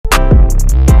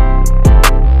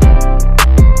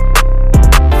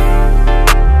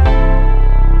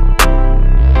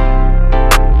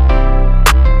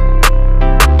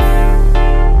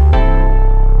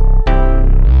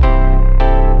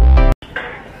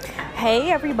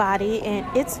Hey everybody, and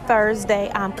it's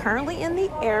Thursday. I'm currently in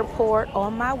the airport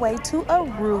on my way to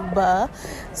Aruba.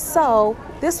 So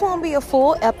this won't be a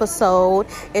full episode.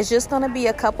 It's just going to be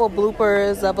a couple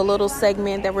bloopers of a little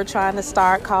segment that we're trying to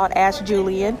start called Ask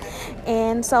Julian.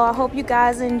 And so I hope you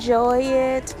guys enjoy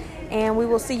it, and we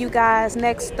will see you guys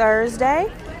next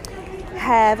Thursday.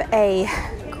 Have a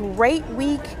great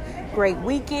week, great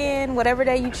weekend, whatever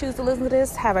day you choose to listen to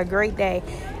this. Have a great day.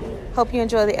 Hope you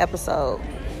enjoy the episode.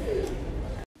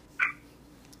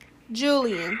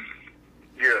 Julian.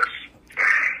 Yes.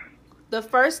 The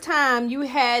first time you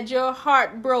had your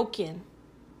heart broken,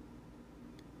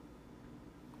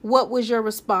 what was your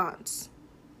response?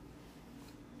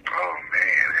 Oh,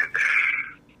 man.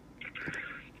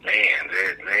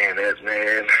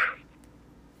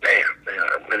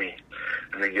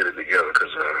 Let me get it together,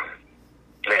 because,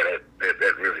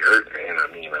 that really hurt, man. I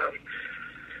mean,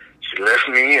 she left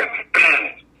me, and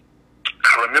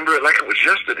I remember it like it was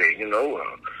yesterday,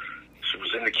 She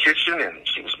was in the kitchen, and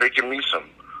she was making me some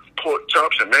pork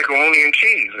chops and macaroni and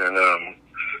cheese. And,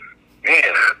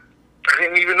 I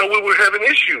didn't even know we were having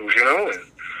issues, And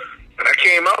when I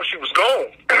came out, she was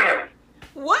gone.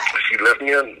 What? She left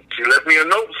me a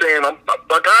note saying, I'm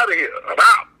fuck out of here. I'm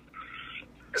out.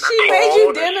 And she made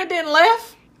you dinner, then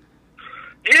left?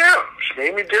 Yeah. She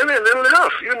made me dinner and then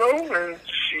left, And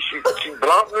she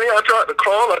blocked me. I tried to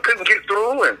call. I couldn't get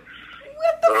through. And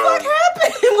what the fuck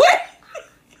happened? What?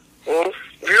 Well,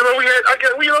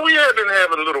 we had been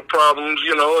having little problems,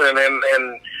 and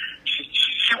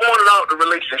she wanted out the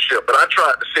relationship, but I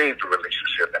tried to save the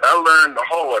relationship, and I learned the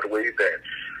hard way that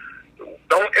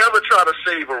don't ever try to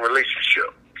save a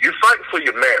relationship. You fight for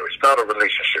your marriage, not a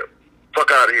relationship. Fuck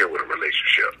out of here with a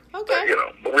relationship. Okay.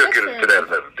 But we'll get into that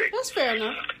another day. That's fair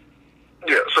enough.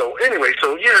 Yeah. So anyway,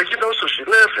 so she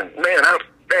left, and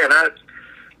I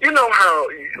you know how.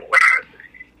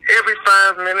 Every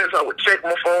 5 minutes, I would check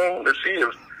my phone to see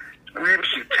if maybe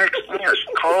she texted me or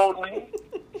she called me.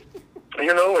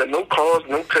 And no calls,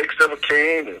 no texts ever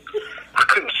came. And I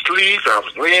couldn't sleep. I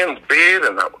was laying in bed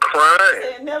and I would cry.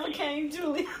 It never came,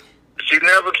 Julie. She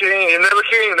never came. It never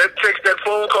came. That text, that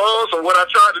phone call. So what I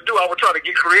tried to do, I would try to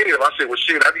get creative. I said, well,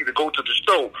 shit, I need to go to the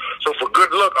store. So for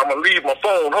good luck, I'm going to leave my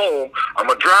phone home. I'm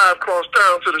going to drive across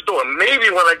town to the store. And maybe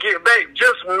when I get back,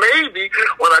 just maybe,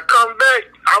 when I come back,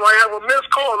 I might have a missed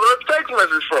call or a text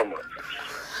message from her.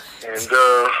 And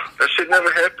that shit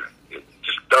never happened.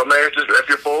 Just dumbass just left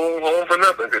your phone home for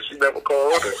nothing, because she never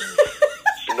called and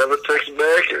she never texted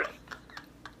back.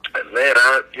 And man,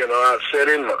 I sat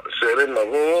in my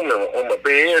room and on my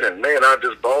bed, and man, I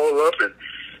just ball up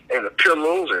in the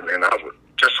pillows, and I would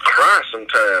just cry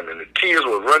sometime, and the tears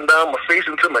would run down my face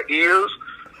into my ears,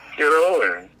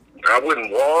 and I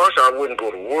wouldn't wash, I wouldn't go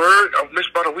to work. I missed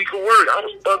about a week of work. I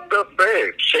was fucked up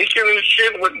bad, shaking and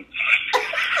shit, wouldn't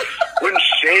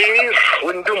shave,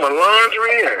 wouldn't do my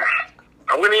laundry, and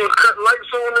I wouldn't even cut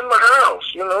lights on in my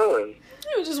house, and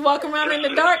you would just walk around in the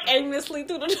dark, aimlessly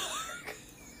through the dark.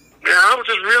 Yeah, I was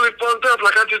just really fucked up.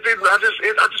 Like I just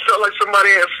felt like somebody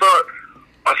had shot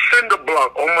a cinder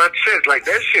block on my chest. Like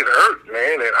that shit hurt,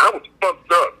 man, and I was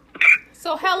fucked up.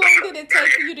 So how long did it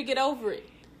take for you to get over it?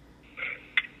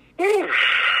 Man,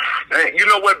 you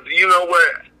know what?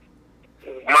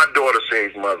 My daughter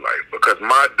saved my life, because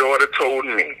my daughter told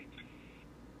me.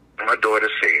 My daughter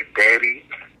said, "Daddy,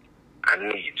 I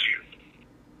need you,"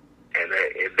 and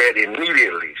that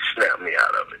immediately snapped me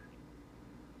out of it.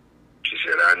 She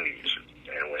said, "I need you."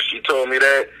 And when she told me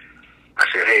that, I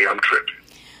said, "Hey, I'm tripping.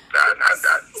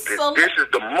 This is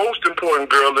the most important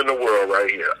girl in the world right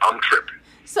here. I'm tripping."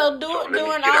 So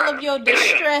during all of your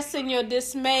distress and your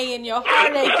dismay and your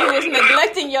heartache, you was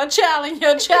neglecting your child, and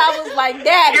your child was like,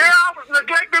 "Daddy." Yeah, I was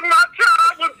neglecting my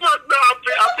child.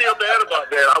 I feel bad about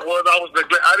that. I was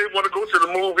neglecting. I didn't want to go to the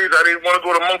movies. I didn't want to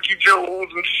go to Monkey Joe's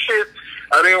and shit.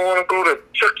 I didn't want to go to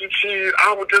Chuck E. Cheese.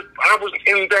 I was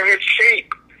in bad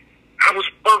shape. I was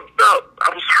fucked up. I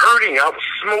was hurting. I was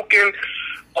smoking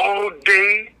all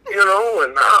day,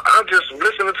 and I just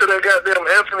listening to that goddamn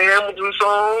Anthony Hamilton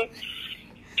song.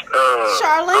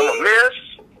 Charlene?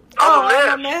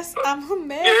 I'm a mess. I'm a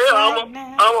mess. Yeah, I'm a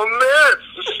mess.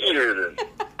 Shit.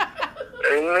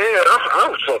 And man, I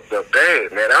was fucked up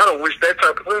bad, man. I don't wish that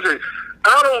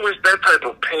type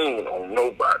of pain on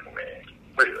nobody, man.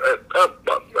 I'm fucked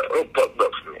up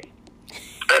for me.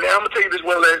 And I'm gonna tell you this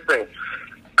one last thing.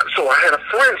 So I had a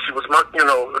friend. She was my,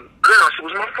 girl. She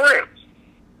was my friend,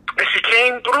 and she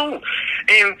came through,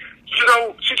 and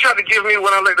she tried to give me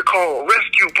what I like to call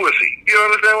rescue pussy. You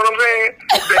understand what I'm saying?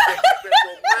 That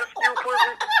rescue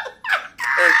pussy.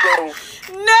 And so...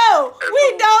 No, we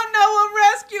don't know what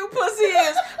rescue pussy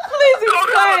is. Please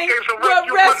explain what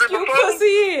rescue pussy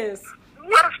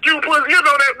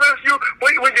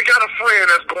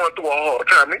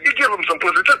time, and you give them some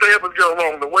pussy just to help them get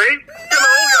along the way.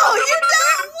 No, you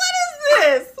don't. What is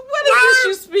this? What is this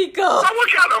you speak of?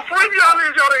 What kind of friend y'all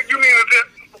is? Y'all think you mean to just...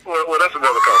 Well, that's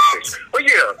another conversation. But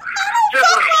yeah, just,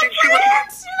 she was...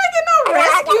 You don't get no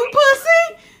rescue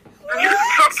pussy.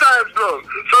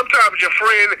 Sometimes your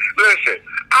friend, listen,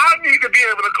 I need to be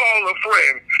able to call a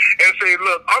friend and say,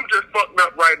 look, I'm just fucked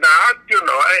up right now.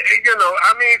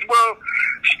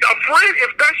 A friend,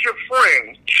 if that's your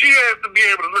friend, she has to be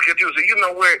able to look at you and say, you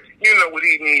know what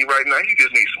he needs right now? He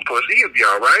just needs some pussy. He'll be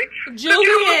all right.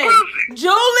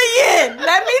 Julian,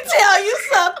 let me tell you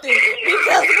something.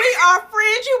 Because we are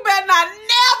friends, you better not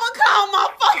never call my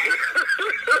phone.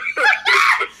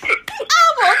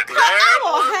 I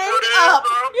will hang up.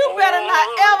 You better not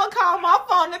ever call my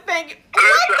phone and think, I'm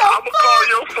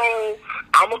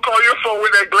gonna call your phone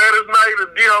with that Gladys Knight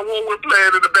and Dionne Warwick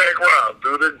playing in the background.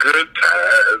 Do the good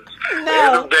times.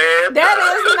 No, that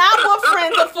is not what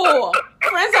friends are for.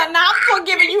 Friends are not for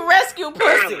giving you rescue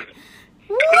pussy.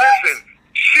 Listen,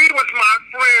 she was my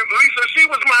friend. Lisa, she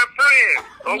was my friend.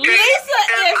 Okay? Lisa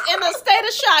is in a state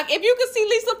of shock. If you can see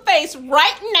Lisa's face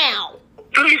right now.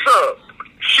 Lisa,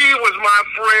 she was my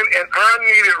friend, and I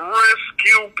needed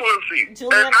rescue pussy.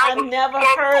 Julian, I've never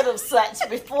heard of such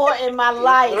before in my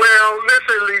life. Well,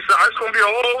 listen, Lisa, it's going to be a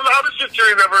whole lot of shit you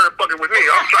ain't never heard fucking with me.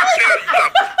 I'm trying to tell you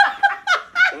something.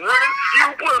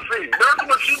 Rescue pussy. That's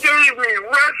what she gave me.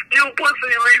 Rescue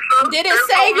pussy, Lisa. Did it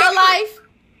save your life?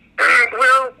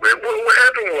 Well, what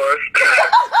happened was,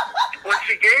 when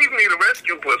she gave me the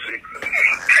rescue pussy,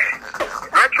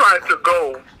 I tried to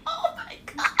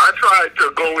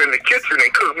go in the kitchen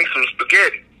and cook me some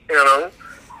spaghetti,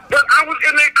 But I was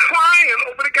in there crying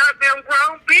over the goddamn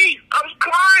ground beef. I was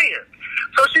crying.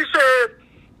 So she said,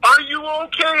 are you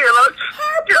okay? And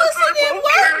her pussy didn't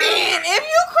work then. If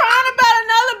you crying about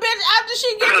another bitch after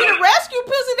she gave you the rescue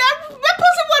pussy, that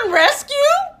pussy wasn't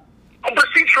rescue. But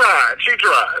she tried.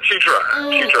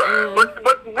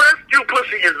 But rescue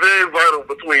pussy is very vital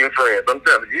between friends. I'm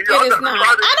telling you. It is not.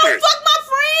 I don't fuck my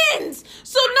friends.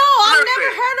 So no, I've never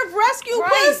heard of rescue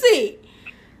pussy.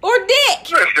 Or dick.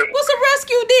 Listen, what's a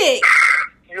rescue dick?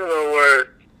 You know what?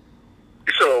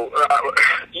 So,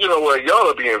 y'all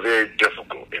are being very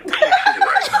difficult and PC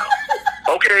right now.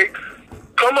 Okay?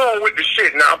 Come on with the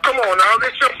shit now. Come on now.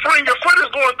 It's your friend. Your friend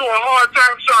is going through a hard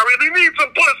time, sorry. He needs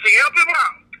some pussy. Help him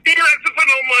out. He ain't asking for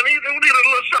no money. He need a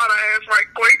little shot of ass right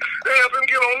quick to help him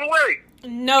get on the way.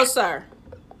 No, sir.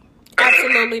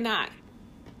 Absolutely not.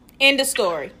 End of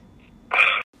story.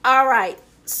 All right.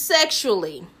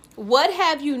 Sexually, what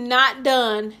have you not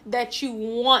done that you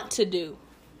want to do?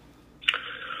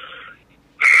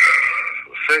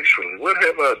 Sexually, what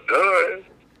have I done?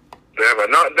 Have I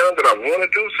not done that I want to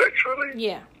do sexually?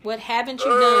 Yeah. What haven't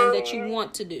you done that you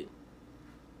want to do?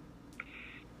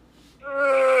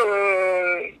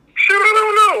 Shit, I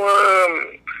don't know.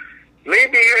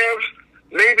 Maybe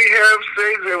have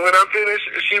sex, and when I finish,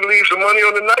 she leaves some money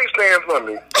on the nightstand for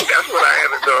me. That's what I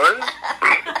haven't done.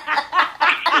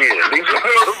 Yeah, leave some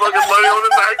motherfucking money on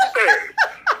the nightstand.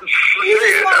 You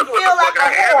just want to feel like a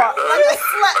whore, like a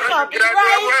slut puppy,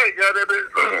 right?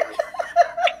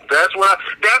 That's what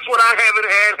I haven't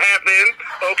had happen.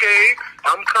 Okay,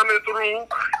 I'm coming through,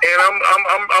 and I'm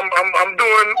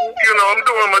doing, I'm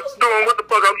doing what the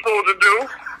fuck I'm supposed to do.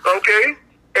 Okay,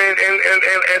 and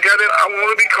got it. I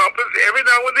want to be compensated every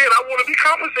now and then. I want to be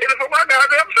compensated for my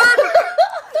goddamn service.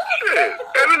 Shit,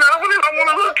 every now and then I want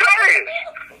a little cash.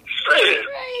 Shit.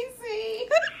 Crazy.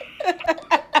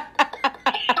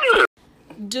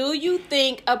 Do you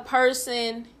think a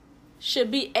person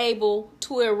should be able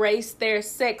to erase their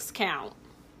sex count?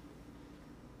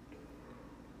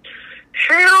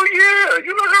 Hell yeah.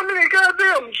 You know how many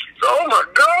goddamn, oh my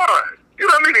God. You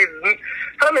know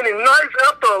how many nights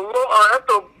after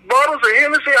bottles of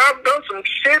Hennessy I've done some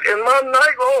shit in my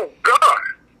night? Oh God.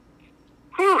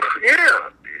 Whew, yeah.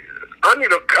 I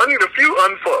need a few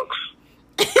unfucks.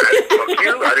 I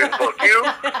didn't fuck you.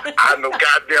 I know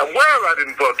goddamn well I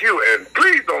didn't fuck you. And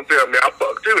please don't tell me I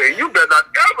fucked you. And you better not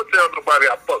ever tell nobody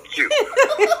I fucked you.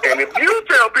 And if you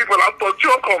tell people I fucked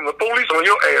you, I'm calling the police on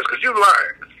your ass because you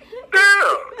lying.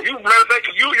 Yeah. Matter of fact,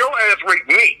 your ass raped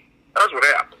me. That's what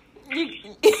happened.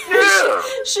 Yeah.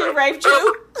 She raped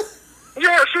you?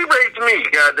 Yeah, she raped me,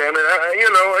 goddamn it. Yeah.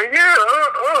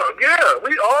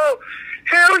 We all,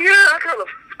 hell yeah, I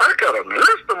got a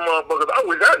list of motherfuckers I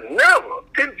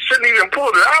shouldn't even pull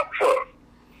it out for.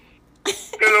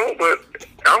 But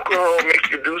alcohol makes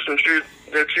you do some shit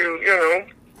that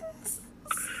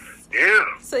yeah.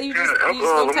 So you just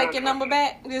gonna take your number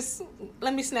back? Just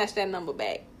let me snatch that number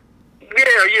back.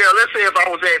 Yeah. Let's say if I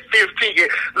was at 15,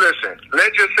 listen,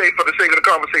 let's just say for the sake of the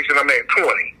conversation I'm at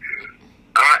 20.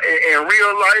 In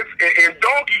real life, in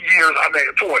donkey years, I'm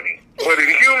at 20. But in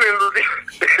human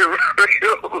real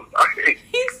life.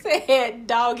 He said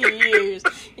doggy years.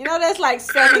 You know, that's like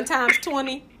 7 times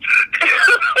 20.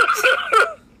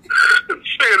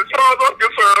 Shit, as far as I'm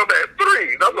concerned, I'm at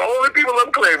 3. That's the only people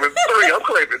I'm claiming. 3. I'm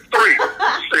claiming 3.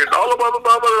 Shit, all the other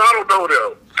motherfuckers, I don't know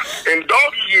them. In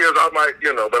doggy years, I might,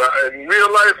 but in real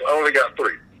life, I only got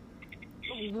 3.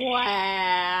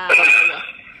 Wow.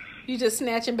 You just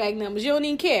snatching back numbers. You don't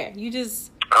even care. You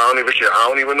just... I don't even care. I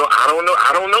don't even know. I don't know,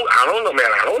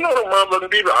 man. I don't know the motherfucking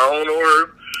people. I don't know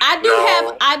her.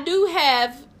 I do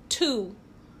have 2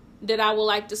 that I would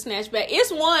like to snatch back.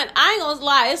 It's one, I ain't gonna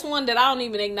lie, it's one that I don't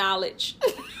even acknowledge.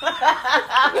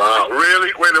 Wow,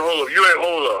 really? Wait, hold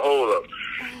up.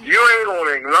 You ain't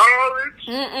gonna acknowledge?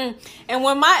 Mm-mm. And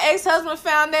when my ex-husband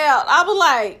found out, I was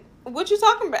like, what you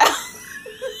talking about?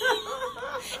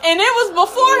 And it was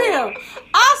before him.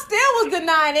 I still was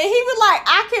denying it. He was like,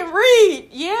 I can read.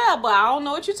 Yeah, but I don't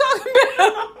know what you're talking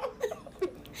about.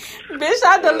 Bitch,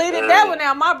 I deleted that one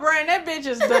out. My brain, that bitch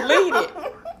is deleted.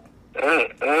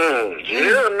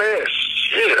 Yeah, man.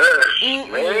 Shit,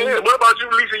 man. What about you,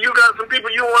 Lisa? You got some people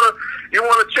you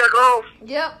wanna check off?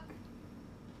 Yep.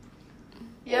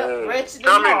 Wretched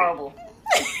and horrible.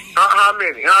 How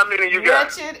many? How many you got?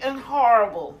 Wretched and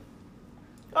horrible.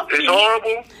 It's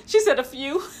horrible. She said a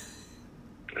few.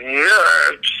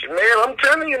 Yeah, man. I'm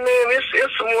telling you, man.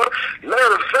 It's some more.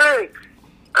 Matter of fact,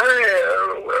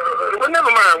 well, never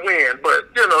mind when, but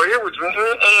it was. I'm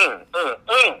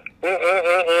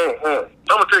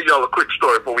gonna tell y'all a quick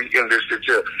story before we end this shit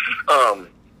here. I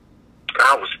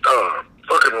was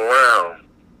fucking around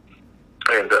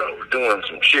and was doing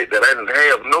some shit that I didn't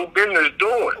have no business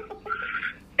doing,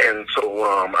 and so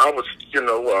I was,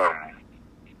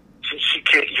 she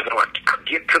can't, I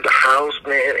get to the house,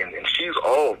 man, and she's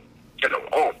all,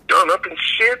 all done up and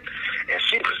shit, and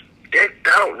she was decked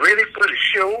out, ready for the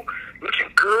show,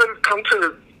 looking good,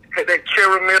 had that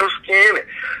caramel skin, and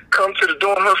come to the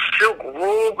door in her silk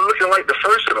robe, looking like the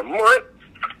first of the month,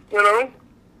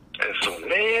 and so,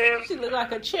 man. She looked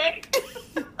like a chick.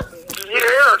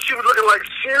 Yeah, she was looking like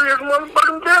serious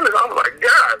motherfucking business. I was like,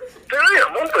 God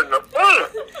damn, I'm putting the fun.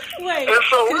 Wait, and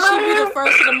so, could she be the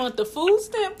first of the month, the food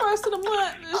stamp first of the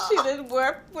month? She didn't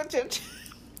work with your...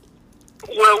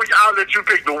 Well, I'll let you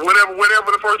pick whatever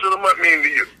the first of the month means to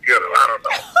you. I don't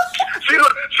know. She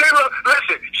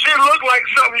looked like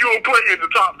something you would put in the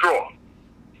top drawer.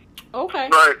 Okay.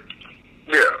 Right?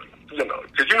 Yeah,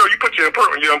 because you put your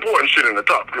important shit in the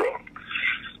top drawer.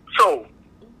 So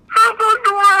I looked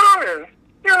around and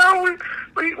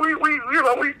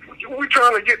we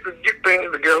trying to get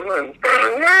things together and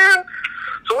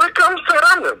so it comes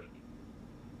time to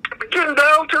getting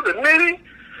down to the nitty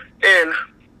and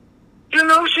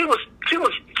she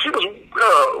was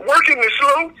working it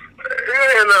slow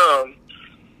and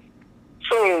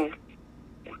so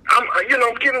I'm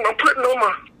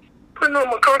putting on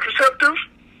my contraceptive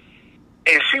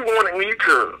and she wanted me to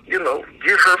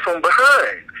get her from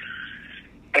behind.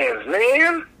 And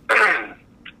man,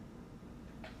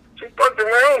 she fucked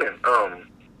around and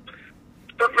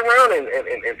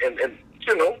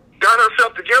got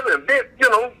herself together and then,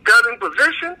 got in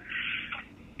position.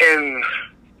 And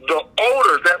the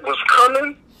odor that was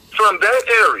coming from that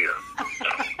area.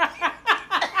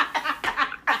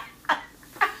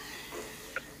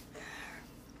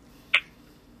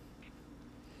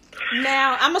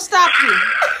 Now, I'm going to stop you.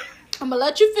 I'm going to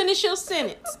let you finish your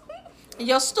sentence.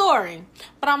 Your story,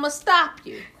 but I'm gonna stop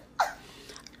you.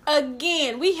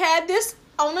 Again, we had this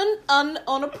on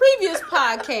a previous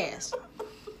podcast.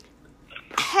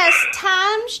 Has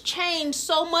times changed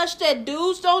so much that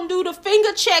dudes don't do the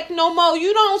finger check no more?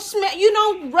 You don't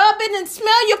rub it and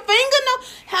smell your finger no.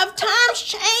 Have times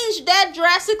changed that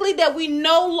drastically that we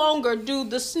no longer do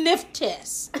the sniff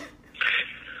test?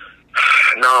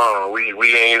 No, we ain't.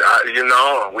 We ain't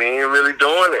really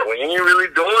doing it. We ain't really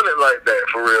doing it like that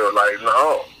for real. Like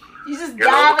no. You just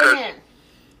diving in.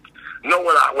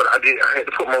 What I did? I had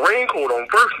to put my raincoat on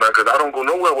first now because I don't go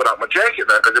nowhere without my jacket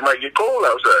now because it might get cold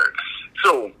outside.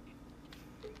 So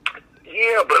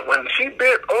yeah, but when she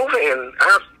bent over and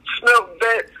I smelled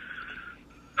that,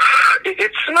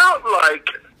 it smelled like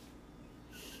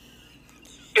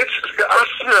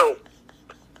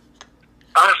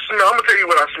I'm gonna tell you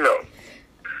what I smell.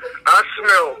 I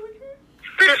smell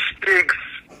fish sticks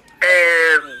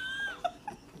and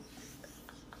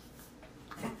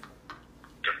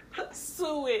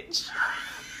sewage.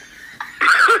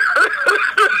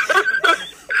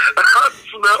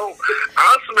 I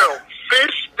smell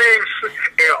fish sticks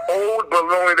and old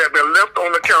bologna that been left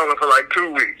on the counter for like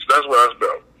 2 weeks. That's what I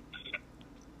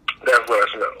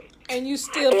smell. And And you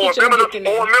still put your dick in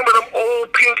there. Or remember them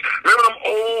old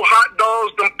hot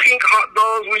dogs, them pink hot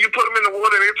dogs, when you put them in the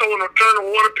water, they told them to turn the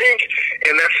water pink,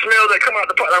 and that smell that come out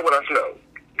the pot, that's what I smell.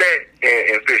 That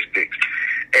and fish sticks.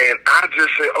 And I just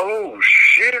said, oh,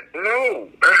 shit, no,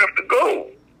 I have to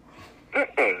go.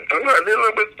 I'm not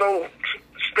dealing with no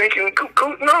stinking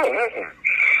cuckoo, no.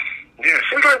 Yeah,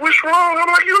 she's like, what's wrong? I'm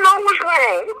like, you know what's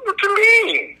wrong. What you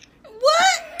mean?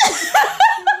 What?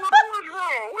 You know what's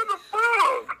wrong? What the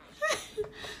fuck?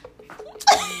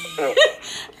 He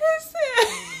said,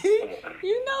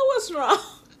 you know what's wrong.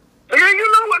 Yeah, you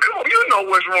know what? Come on, you know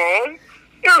what's wrong.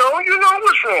 You know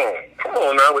what's wrong. Come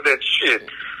on now with that shit.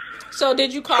 So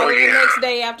did you call her the next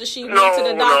day after she went to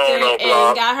the doctor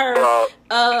and got her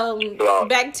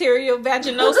bacterial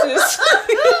vaginosis?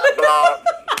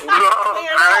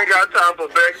 I ain't got time for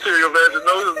bacterial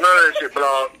vaginosis, none of that shit,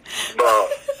 blah.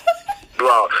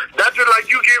 That's just like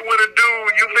you get with a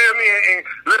dude, you feel me? And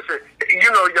listen,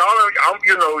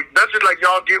 that's just like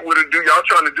y'all get with a dude. Y'all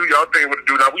trying to do y'all thing with a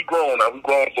dude. Now we grown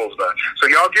folks now. So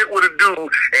y'all get with a dude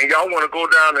and y'all want to go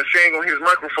down and sing on his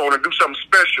microphone and do something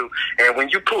special. And when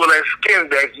you pull that skin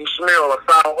back, you smell a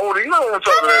foul odor. You don't want to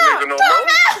talk to that nigga no more.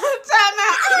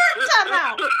 Time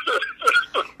out.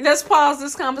 Let's pause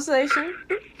this conversation.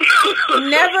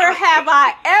 Never have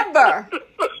I ever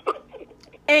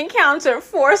encountered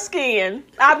foreskin.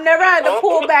 I've never had to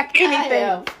pull back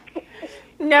anything.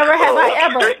 Never have I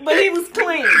ever. But he was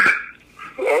clean.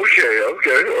 Okay.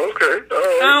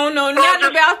 I don't know nothing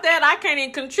about that. I can't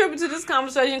even contribute to this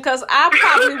conversation because I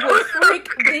probably would freak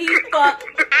the fuck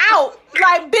out.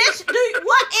 Like, bitch,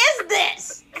 what is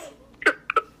this?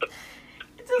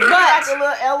 Just like a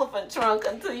little elephant trunk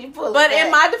until you pull it back. But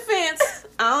in my defense,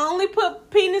 I only put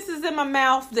penises in my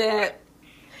mouth that...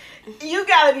 You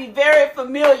gotta be very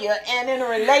familiar and in a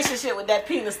relationship with that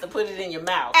penis to put it in your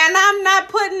mouth. And I'm not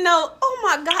putting no... Oh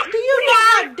my God, do you know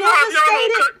how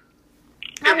devastated...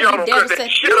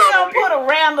 You don't put a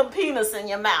random penis in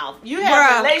your mouth. You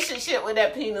have a relationship with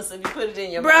that penis if you put it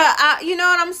in your mouth. You know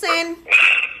what I'm saying?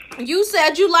 You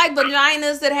said you like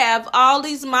vaginas that have all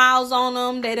these miles on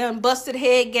them. They done busted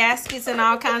head gaskets and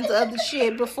all kinds of other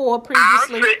shit before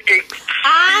previously.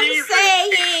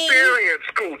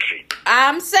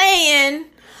 I'm saying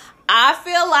I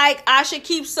feel like I should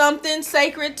keep something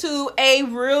sacred to a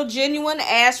real genuine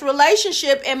ass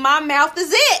relationship, and my mouth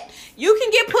is it. You can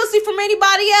get pussy from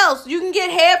anybody else. You can get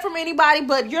head from anybody,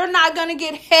 but you're not gonna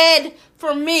get head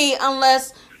from me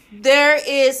unless there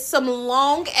is some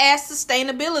long ass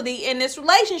sustainability in this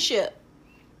relationship.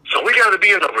 So we gotta be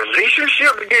in a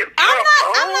relationship to get.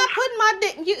 I'm not putting my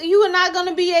dick. You are not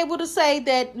gonna be able to say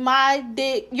that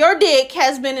your dick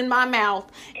has been in my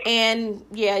mouth, and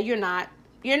yeah, you're not.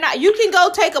 You're not. You can go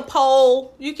take a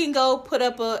poll. You can go put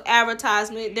up an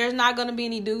advertisement. There's not gonna be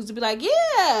any dudes to be like,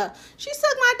 yeah, she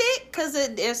sucked my dick, because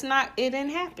it's not. It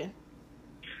didn't happen.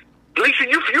 Lisa,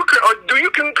 do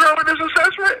you concur with this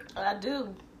assessment? I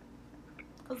do.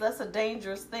 Because that's a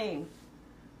dangerous thing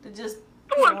to just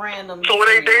random. So it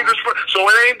ain't dangerous. So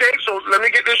let me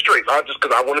get this straight.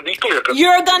 Because I want to be clear.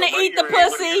 You're gonna eat the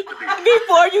pussy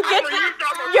before you get the.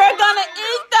 You're gonna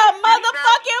eat the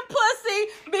motherfucking pussy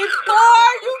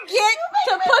before you get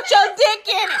to put your dick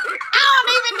in it. I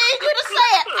don't even need you to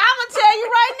say it. I'm gonna tell you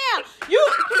right now. You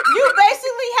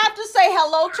basically have to say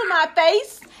hello to my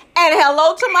face and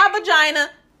hello to my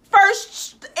vagina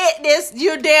first.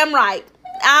 You're damn right.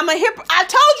 I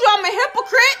told you I'm a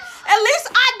hypocrite. At least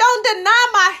I don't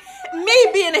deny me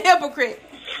being a hypocrite.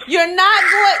 You're not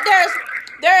going.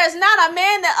 There is not a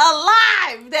man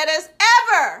alive that has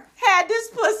ever had this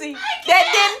pussy that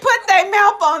didn't put their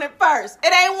mouth on it first.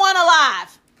 It ain't one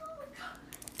alive.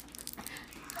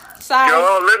 Sorry.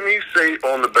 Y'all, let me say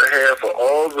on the behalf of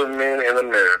all the men in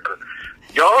America,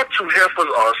 y'all two heifers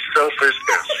are selfish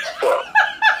as fuck.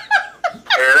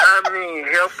 And I mean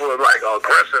heifers like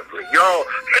aggressively. Y'all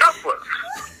heifers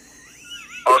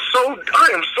I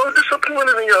am so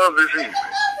disappointed in y'all this evening.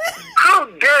 How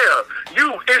dare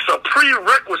you? It's a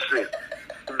prerequisite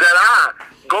that I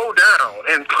go down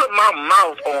and put my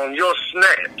mouth on your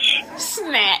snatch.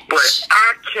 But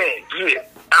I can't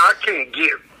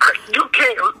get. You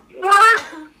can't. What?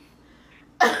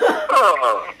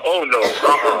 Oh no.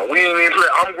 We ain't even play.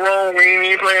 I'm grown. We ain't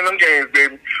even playing them games,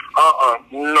 baby.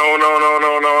 No.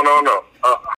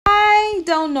 I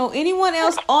don't know anyone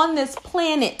else on this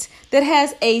planet that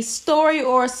has a story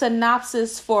or a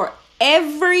synopsis for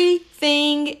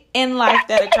everything in life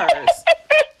that occurs.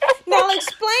 Now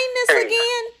explain this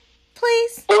again,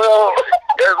 please. Well,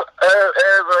 as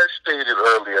I stated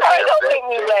earlier, don't make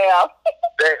me laugh.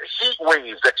 That heat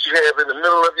wave that you have in the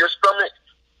middle of your stomach,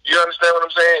 You understand what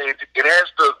I'm saying? It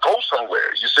has to go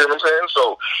somewhere. You see what I'm saying?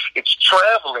 So it's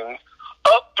traveling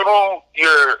up through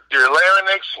your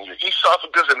larynx and your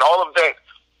esophagus and all of that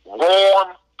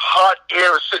warm, hot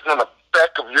air is sitting on the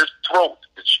back of your throat.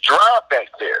 It's dry back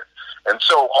there. And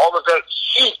so all of that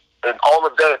heat and all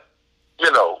of that,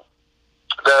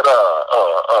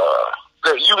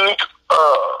 that unique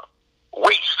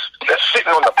waste that's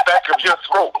sitting on the back of your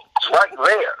throat. It's right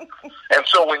there. And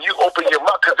so when you open your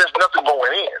mouth, because there's nothing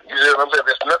going in. You know what I'm saying?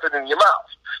 There's nothing in your mouth.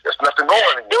 There's nothing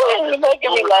going in your mouth. You're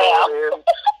making me laugh.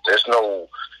 There's no,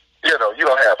 you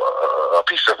don't have a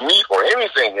piece of meat or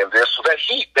anything in there. So that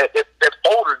heat, that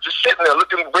odor just sitting there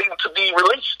waiting to be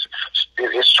released.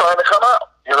 It's trying to come out,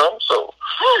 So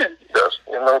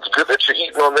it's good that you're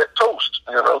eating on that toast,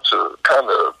 to kind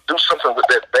of do something with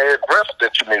that bad breath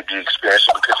that you may be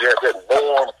experiencing because you have that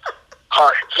warm,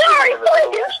 hot Sorry,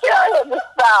 please tell him to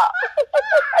stop.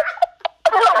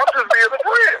 I'm just being a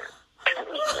friend.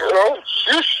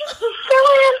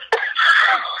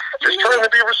 Just trying to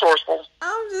be resourceful.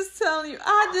 I'm just telling you,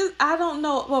 I don't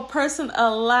know a person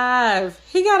alive.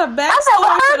 He got a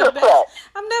backstory for the best.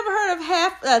 I've never heard of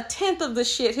half a tenth of the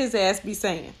shit his ass be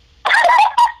saying.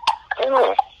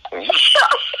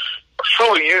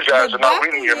 Truly, you guys are not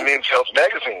reading your men's health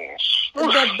magazines.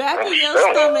 The back of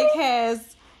your stomach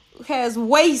has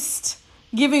waste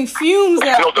giving fumes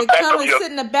out that come and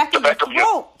sit in the back of your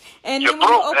throat. And then when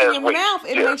you open your mouth,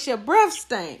 it makes your breath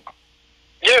stink.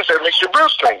 Yes, it makes your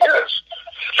breath stink, yes.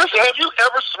 Listen, have you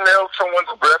ever smelled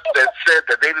someone's breath that said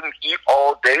that they didn't eat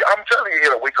all day? I'm telling you,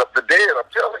 it'll wake up the dead, I'm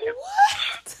telling you.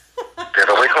 What?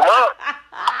 It'll wake them up.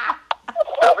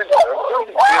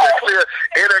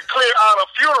 It'll clear out a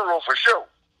funeral for sure.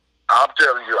 I'm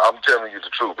telling you the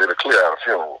truth. It'll clear out a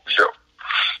funeral for sure.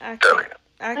 I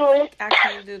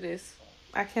can't do this.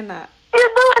 I cannot. You're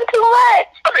doing too much.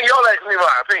 I mean, y'all ask me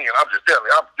my opinion. I'm just telling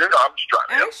you. I'm just trying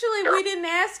to help. Actually, we didn't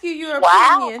ask you your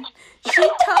opinion. She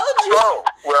told you. Oh,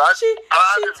 well, I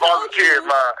just volunteered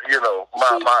my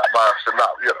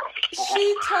synopsis,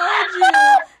 She told you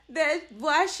that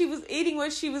why she was eating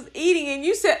what she was eating, and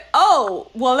you said, "Oh,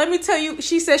 well, let me tell you."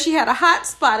 She said she had a hot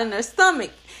spot in her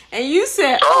stomach, and you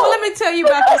said, "Oh, let me tell you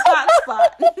about this hot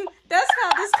spot." That's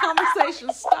how this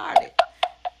conversation started.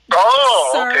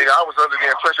 Oh, Sir. okay. I was under the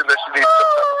impression that she needed some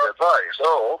type of advice.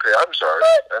 Oh, okay. I'm sorry.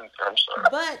 I'm sorry.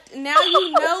 But now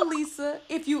you know, Lisa,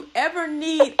 if you ever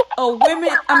need a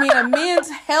men's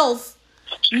health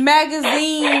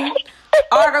magazine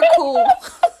article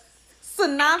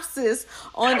synopsis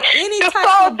on any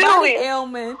type of body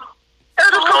ailment,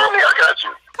 just call me. I got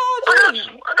you. Call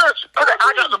Julian. I got you.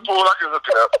 I got the pool. I can look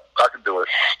it up. I can do it.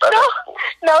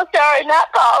 No, sorry,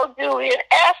 not call Julian.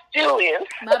 Ask Julian.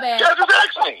 My bad. Yeah, just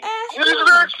ask me.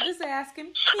 Just ask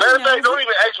him. Matter of fact, don't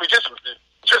even ask me.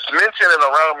 Just mention it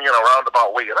around me in a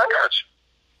roundabout way, and I got you.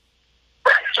 I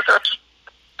got you.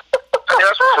 I mean,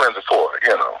 that's what friends are for,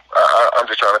 I'm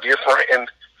just trying to be a friend,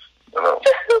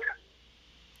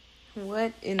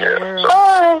 What in the world?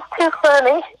 Oh, it's too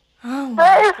funny. Oh,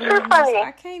 that is too funny.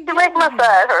 I can't you make my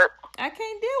side hurt. I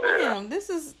can't deal with him.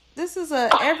 This is a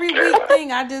every week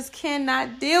thing. I just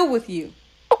cannot deal with you.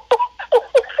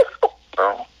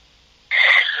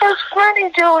 It's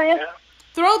funny, Julian.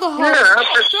 Throw the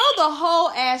whole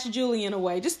ass Julian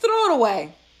away. Just throw it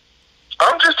away.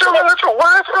 I'm just telling the truth.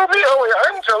 Why throw me away?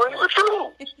 I'm telling you the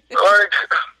truth.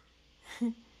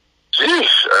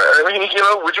 Jeez, I mean,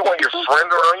 would you want your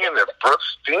friend around you and their breath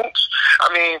stinks?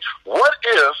 I mean, what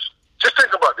if, just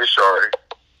think about this, Shari.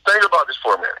 Think about this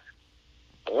for a minute.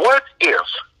 What if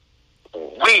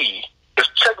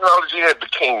technology had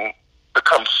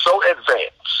become so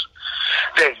advanced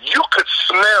that you could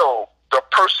smell the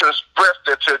person's breath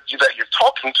that you're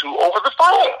talking to over the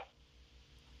phone?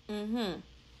 Mm-hmm.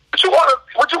 Would you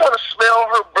want to smell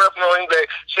her breath knowing that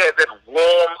she had that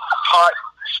warm, hot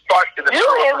spot in the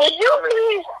Julian, would you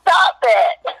please stop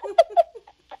that?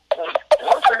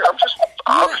 I'm just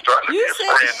trying to be a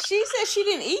friend. She said she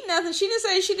didn't eat nothing. She didn't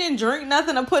say she didn't drink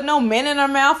nothing or put no mint in her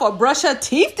mouth or brush her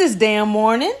teeth this damn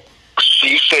morning.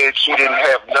 She said she didn't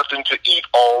have nothing to eat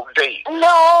all day.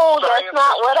 No, that's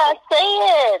not what I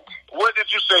said. What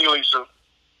did you say, Lisa?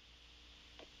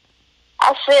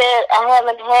 I said I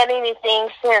haven't had anything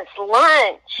since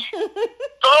lunch.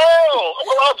 Oh,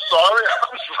 well, I'm sorry.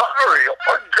 Oh,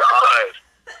 my God.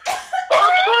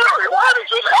 I'm sorry. Why did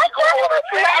you let me go on a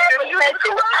tangent? You didn't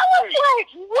correct me. I was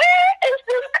like, where is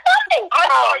this coming from? I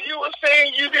thought you were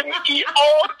saying you didn't eat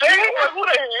all day. Like, who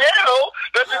the hell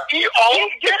doesn't eat all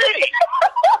day?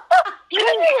 You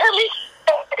didn't hear me?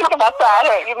 My side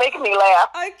hurt. You're making me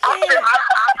laugh. I can't.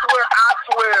 I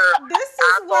swear. This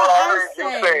is what I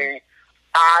say.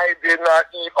 I I did not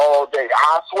eat all day.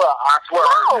 I swear I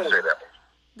heard you say that.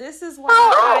 This is why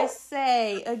I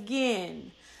say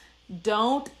again,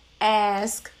 don't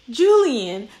ask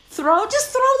Julian. Just throw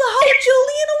the whole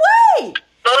Julian away.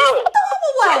 No. Throw him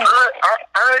away.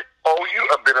 I owe you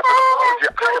a bit of an apology.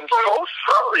 I am so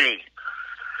sorry.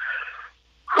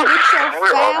 With your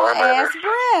foul ass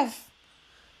breath.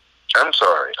 I'm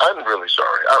sorry. I'm really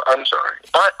sorry. I'm sorry.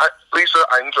 Lisa,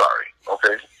 I'm sorry.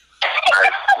 Okay? I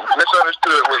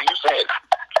misunderstood what you said.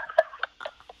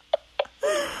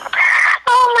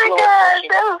 Oh my gosh,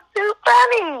 that was too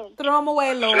funny. Throw him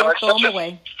away, Lord. Throw him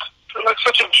away. You're like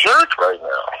such a jerk right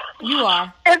now. You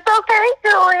are. It's okay,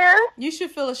 Julian. You should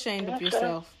feel ashamed of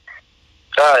yourself.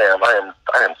 I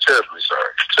am terribly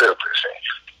sorry. Terribly ashamed.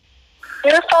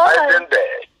 You're fine. I've been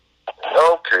bad.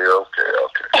 Okay.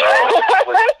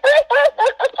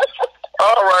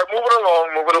 All right, moving along.